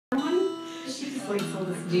just likes all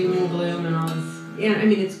this doom and gloom and all this. Yeah, I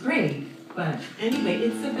mean, it's great. But anyway,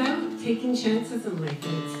 it's about taking chances in life,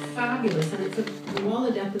 and it's fabulous. And the Wall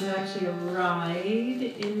of Death is actually a ride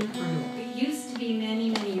in the carnival. It used to be many,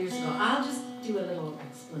 many years ago. I'll just do a little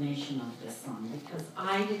explanation of this song because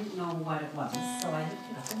I didn't know what it was, so I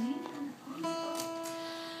looked it up on the internet.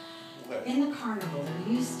 In the carnival,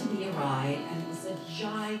 there used to be a ride, and it was a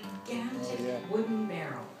gigantic wooden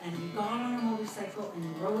barrel, and you got on a motorcycle and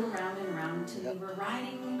you rode around and around until you were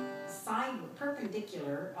riding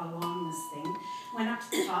perpendicular along this thing, went up to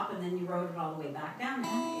the top, and then you rode it all the way back down,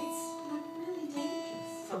 and it's really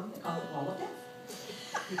dangerous, so they call it Wall of Death.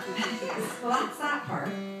 Well, that's that part.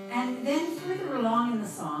 And then further along in the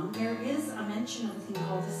song, there is a mention of a thing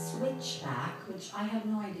called a switchback, which I had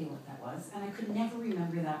no idea what that was, and I could never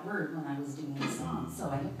remember that word when I was doing the song, so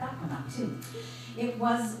I looked that one up too. It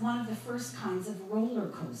was one of the first kinds of roller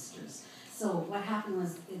coasters. So what happened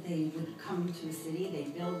was they would come to a city,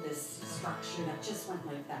 they'd build this structure that just went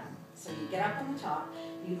like that. So you'd get up on the top,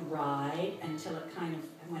 you'd ride until it kind of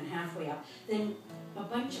went halfway up. Then a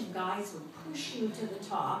bunch of guys would push you to the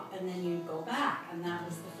top, and then you'd go back. And that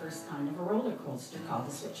was the first kind of a roller coaster called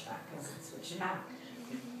the switchback, because it switched back.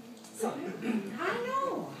 So, I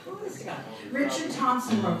know, honest to God. Richard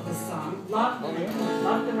Thompson wrote this song. Loved it,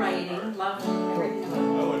 loved the writing, loved everything about it.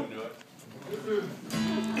 I wouldn't do it.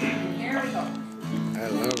 Here we go. I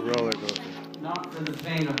love roller coasters. Not for the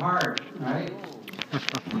faint of heart, right?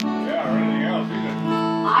 Yeah, or anything else either.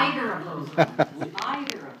 Either of those ones.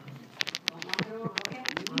 Either of them. Okay,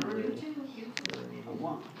 you two.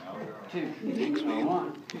 One, two, one,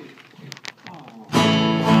 two.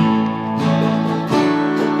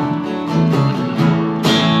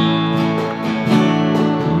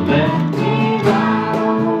 Let me ride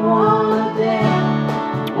on the wall of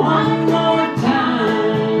death one more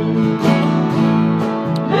time.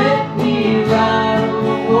 Let me ride on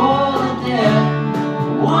the wall of death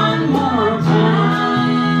one more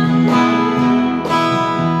time.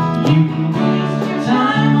 You can waste your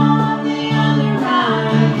time on the other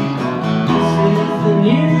ride. This is the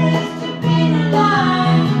nearest to being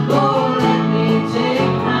alive. Oh, let me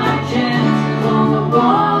take my chances on the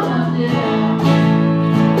wall of death.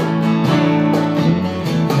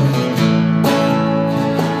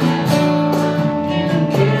 You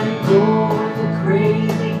can go with the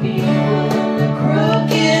crazy people and the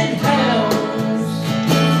crooked hells.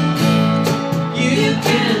 You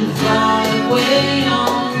can fly away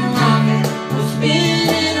on a rocket or spin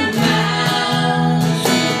in a mouse.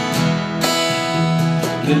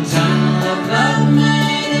 The tunnel of love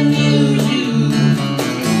might amuse you.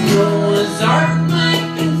 Noah's Ark might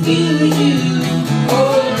confuse you.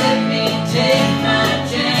 Oh, let me take my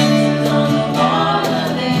chances on the wall of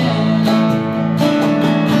death.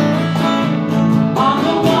 On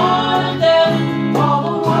the wall of death, all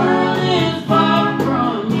the world is far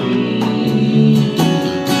from me.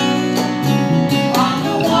 On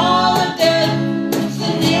the wall of death, it's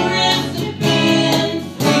the nearest to being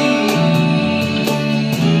free.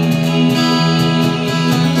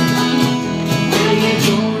 Well, you're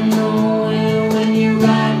going nowhere when you're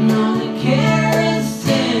riding on the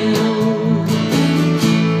carousel.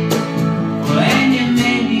 Well, and you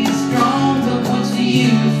may be strong, but what's the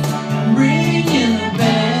use of ringing the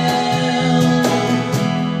bell?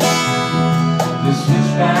 The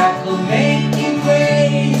switchback will make you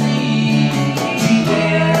crazy.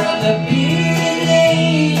 Beware of the bearded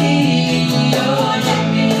lady. Oh, let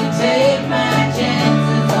me take my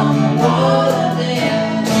chances on the wall of death.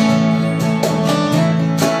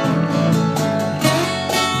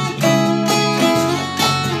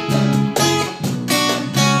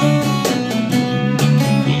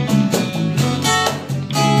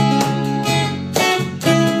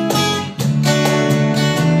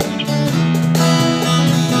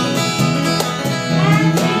 Let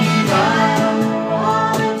me ride on the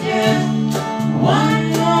wall of death one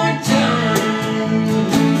more time.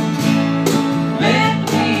 Let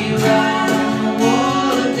me ride on the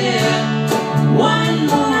wall of death one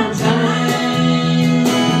more time.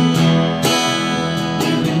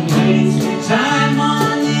 You can waste your time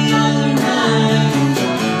on the other ride.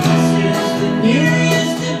 This is the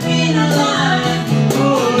nearest to being alive.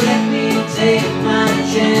 Oh, let me take my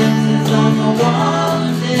chances on the wall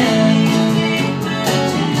of death.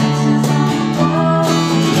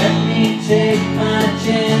 Let me take my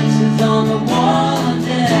chances on the wall of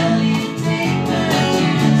death.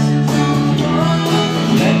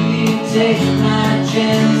 Let me take my